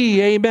it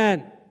be,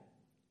 amen.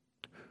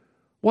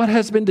 What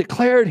has been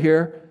declared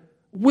here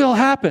will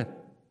happen.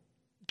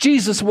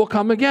 Jesus will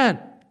come again.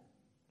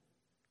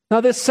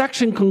 Now this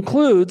section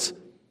concludes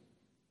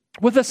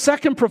with a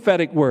second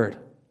prophetic word.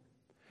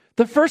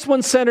 The first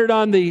one centered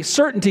on the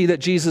certainty that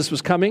Jesus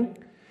was coming.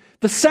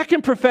 The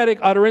second prophetic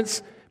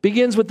utterance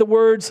begins with the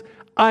words,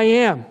 I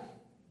am.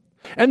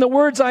 And the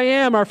words I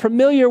am are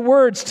familiar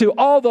words to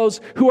all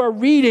those who are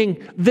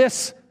reading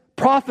this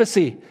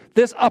prophecy,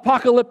 this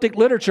apocalyptic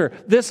literature,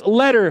 this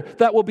letter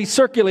that will be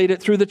circulated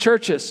through the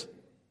churches.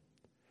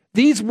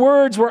 These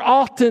words were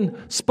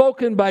often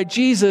spoken by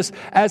Jesus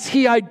as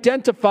he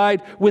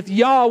identified with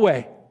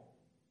Yahweh,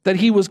 that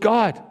he was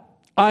God.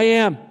 I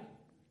am.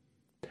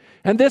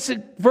 And this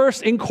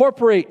verse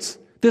incorporates,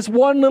 this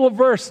one little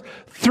verse,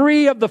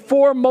 3 of the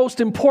 4 most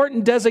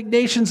important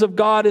designations of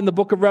God in the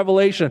book of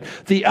Revelation.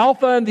 The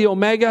Alpha and the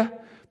Omega,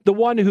 the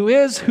one who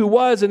is, who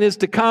was, and is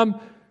to come,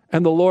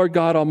 and the Lord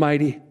God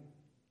Almighty.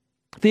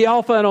 The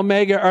Alpha and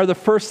Omega are the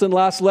first and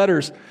last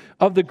letters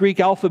of the Greek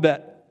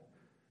alphabet.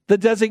 The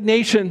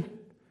designation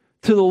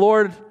to the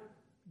Lord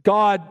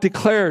God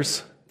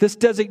declares, this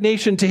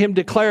designation to him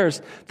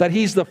declares that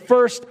he's the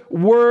first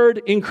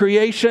word in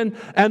creation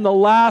and the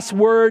last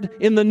word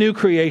in the new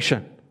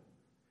creation.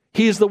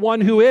 He is the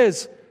one who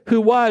is,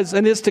 who was,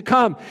 and is to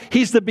come.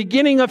 He's the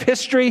beginning of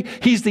history,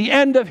 he's the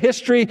end of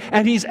history,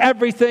 and he's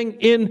everything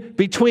in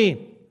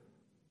between.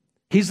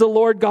 He's the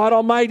Lord God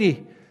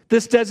Almighty.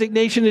 This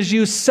designation is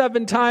used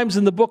 7 times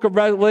in the book of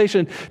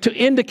Revelation to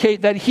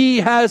indicate that he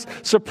has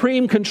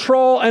supreme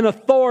control and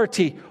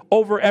authority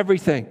over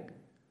everything.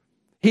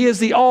 He is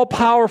the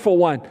all-powerful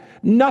one.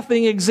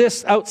 Nothing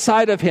exists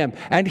outside of him,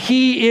 and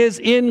he is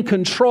in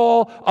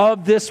control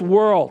of this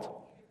world.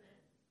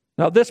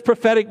 Now, this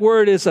prophetic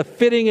word is a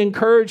fitting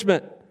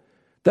encouragement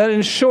that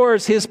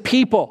ensures his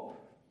people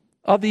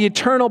of the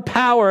eternal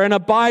power and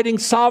abiding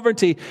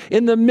sovereignty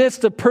in the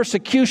midst of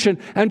persecution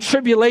and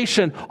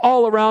tribulation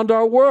all around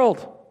our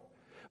world.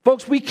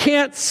 Folks, we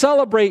can't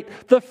celebrate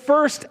the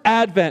first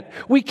advent.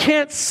 We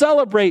can't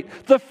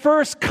celebrate the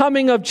first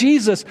coming of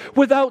Jesus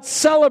without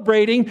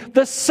celebrating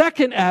the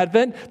second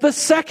advent, the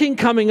second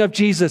coming of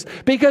Jesus,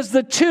 because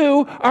the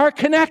two are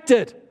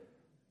connected.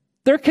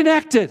 They're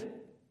connected.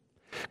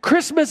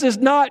 Christmas is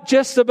not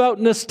just about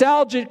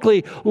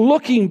nostalgically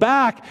looking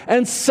back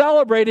and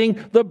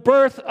celebrating the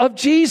birth of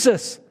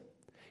Jesus.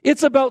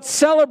 It's about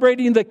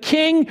celebrating the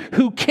King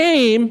who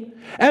came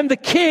and the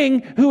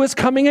King who is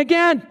coming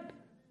again.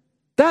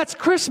 That's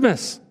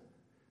Christmas.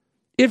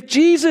 If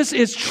Jesus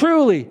is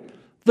truly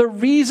the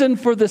reason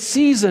for the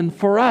season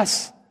for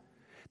us,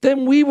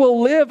 then we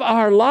will live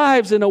our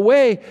lives in a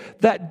way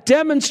that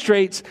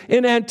demonstrates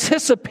in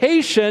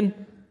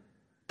anticipation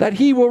that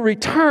he will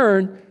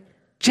return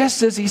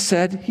just as he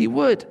said he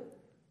would.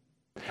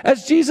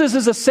 As Jesus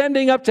is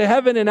ascending up to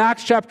heaven in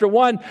Acts chapter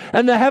 1,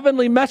 and the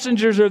heavenly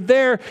messengers are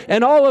there,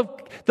 and all of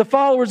the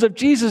followers of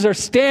Jesus are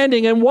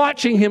standing and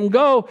watching him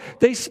go,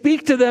 they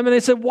speak to them and they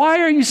said, why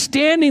are you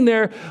standing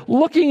there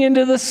looking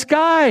into the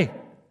sky?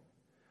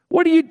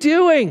 What are you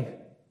doing?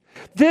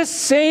 This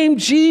same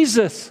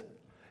Jesus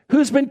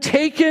who's been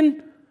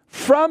taken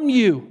from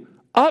you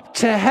up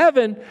to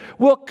heaven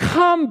will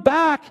come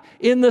back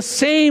in the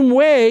same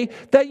way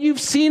that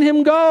you've seen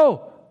him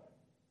go.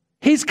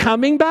 He's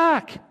coming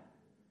back.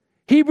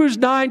 Hebrews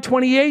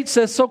 9:28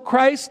 says, so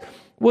Christ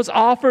was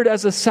offered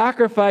as a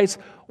sacrifice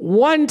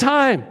one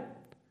time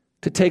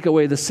to take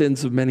away the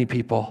sins of many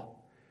people.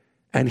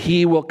 And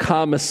he will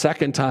come a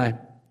second time.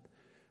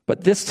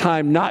 But this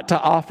time not to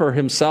offer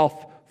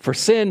himself for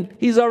sin.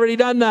 He's already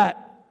done that.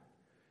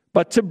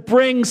 But to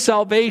bring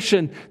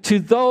salvation to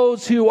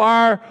those who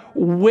are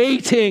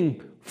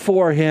waiting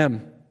for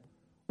him.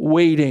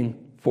 Waiting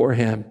for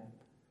him.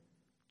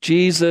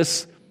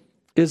 Jesus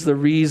is the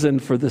reason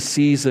for the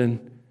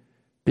season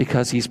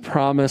because he's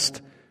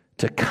promised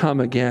to come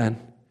again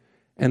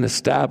and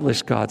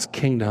establish God's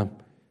kingdom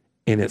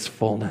in its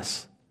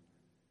fullness.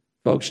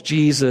 Folks,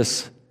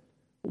 Jesus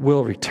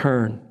will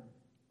return.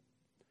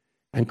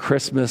 And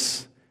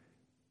Christmas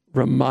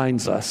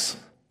reminds us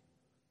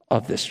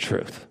of this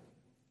truth.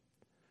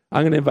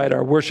 I'm going to invite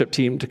our worship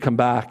team to come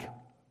back.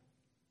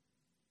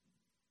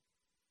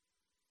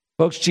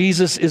 Folks,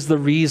 Jesus is the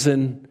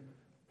reason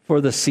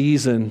for the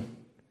season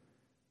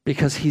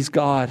because he's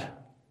God.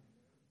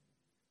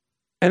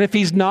 And if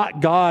he's not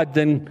God,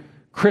 then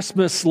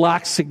Christmas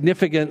lacks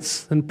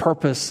significance and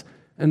purpose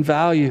and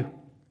value.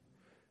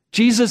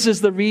 Jesus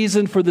is the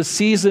reason for the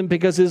season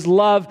because his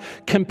love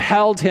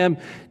compelled him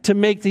to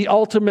make the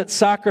ultimate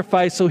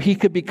sacrifice so he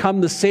could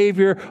become the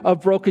Savior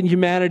of broken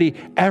humanity,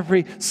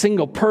 every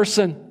single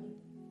person.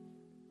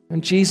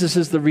 And Jesus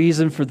is the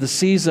reason for the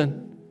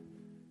season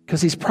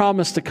because he's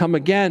promised to come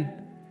again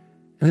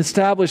and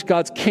establish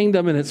God's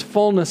kingdom in its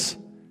fullness.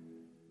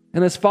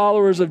 And as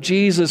followers of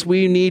Jesus,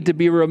 we need to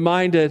be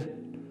reminded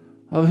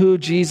of who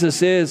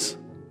Jesus is,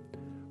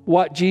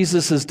 what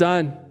Jesus has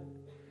done,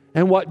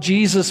 and what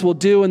Jesus will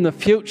do in the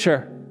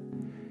future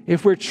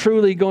if we're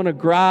truly going to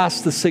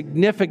grasp the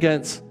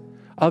significance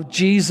of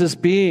Jesus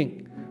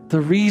being the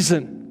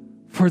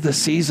reason for the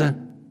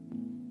season.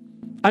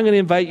 I'm going to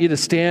invite you to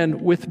stand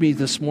with me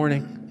this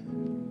morning.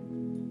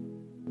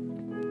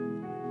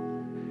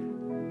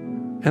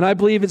 And I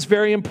believe it's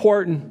very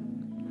important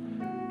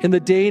in the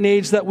day and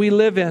age that we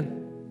live in,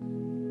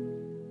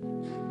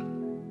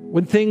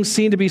 when things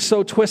seem to be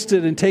so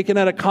twisted and taken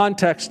out of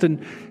context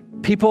and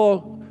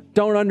people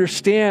don't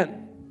understand,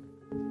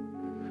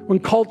 when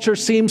culture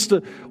seems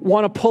to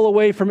want to pull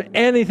away from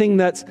anything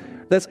that's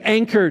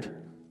anchored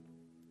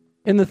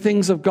in the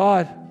things of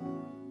God,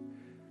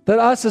 that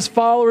us as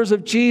followers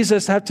of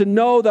Jesus have to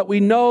know that we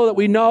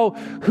know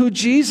who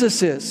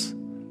Jesus is,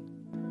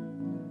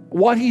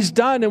 what he's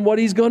done and what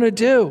he's going to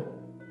do.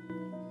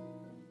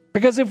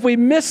 Because if we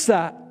miss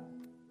that,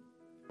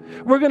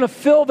 we're going to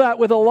fill that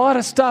with a lot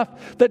of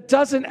stuff that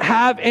doesn't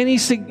have any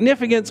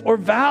significance or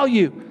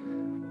value.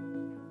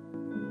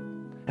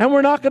 And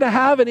we're not going to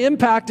have an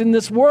impact in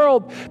this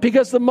world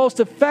because the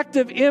most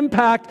effective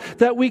impact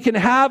that we can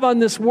have on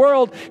this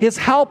world is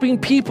helping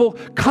people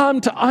come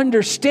to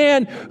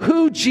understand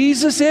who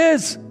Jesus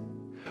is,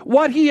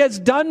 what he has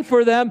done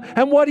for them,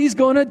 and what he's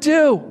going to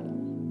do.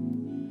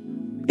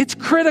 It's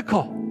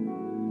critical.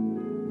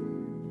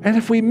 And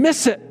if we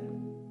miss it,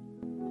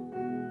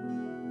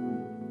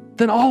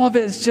 then all of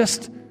it is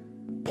just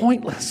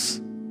pointless.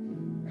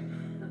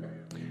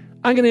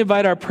 I'm going to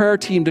invite our prayer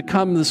team to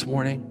come this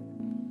morning.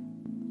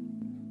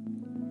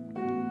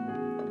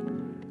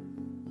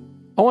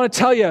 I want to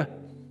tell you,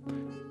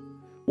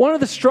 one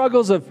of the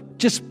struggles of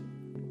just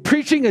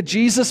preaching a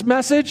Jesus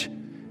message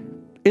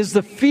is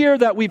the fear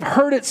that we've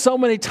heard it so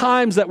many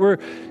times that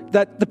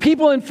the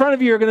people in front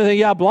of you are going to think,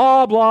 yeah,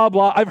 blah, blah,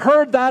 blah. I've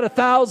heard that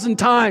 1,000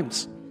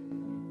 times.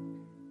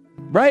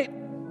 Right?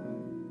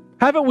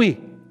 Haven't we?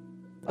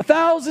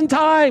 1,000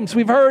 times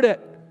we've heard it.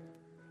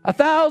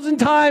 1,000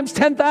 times,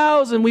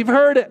 10,000, we've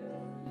heard it.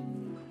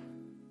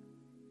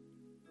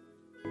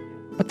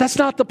 But that's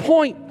not the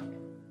point.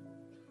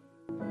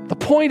 The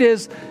point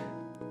is,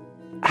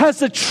 has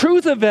the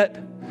truth of it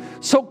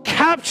so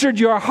captured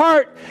your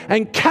heart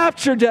and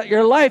captured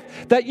your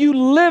life that you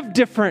live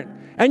different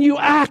and you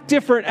act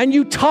different and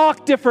you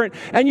talk different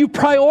and you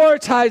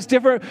prioritize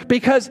different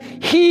because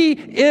he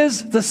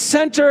is the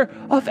center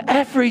of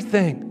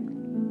everything.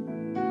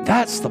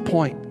 That's the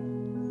point.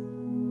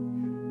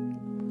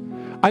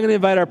 I'm going to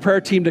invite our prayer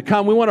team to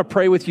come. We want to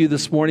pray with you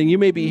this morning. You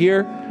may be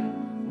here,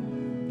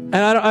 and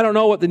I don't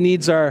know what the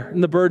needs are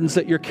and the burdens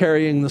that you're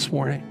carrying this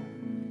morning.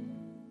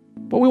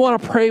 But we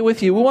want to pray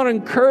with you. We want to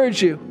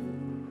encourage you.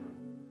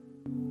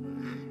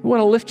 We want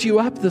to lift you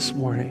up this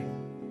morning.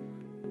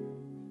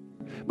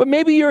 But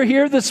maybe you're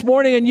here this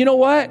morning and you know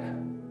what?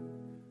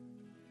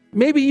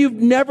 Maybe you've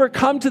never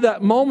come to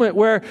that moment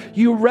where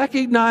you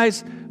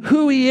recognize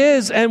who he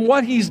is and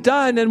what he's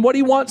done and what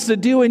he wants to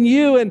do in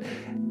you,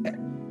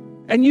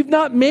 and you've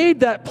not made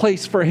that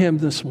place for him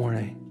this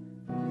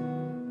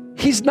morning.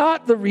 He's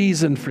not the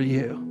reason for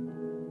you.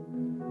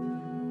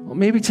 Well,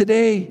 maybe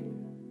today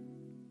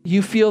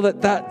you feel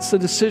that that's a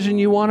decision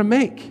you want to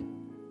make,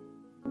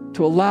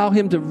 to allow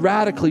him to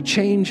radically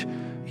change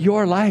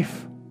your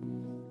life.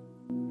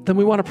 Then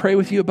we want to pray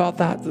with you about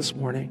that this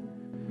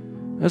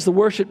morning. As the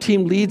worship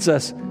team leads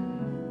us,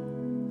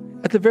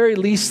 at the very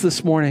least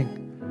this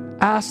morning,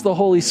 ask the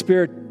Holy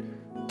Spirit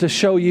to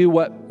show you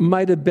what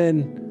might have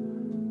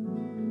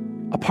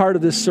been a part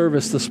of this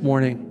service this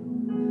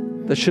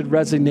morning that should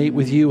resonate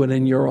with you and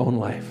in your own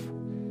life.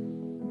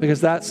 because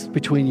that's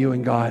between you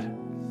and God.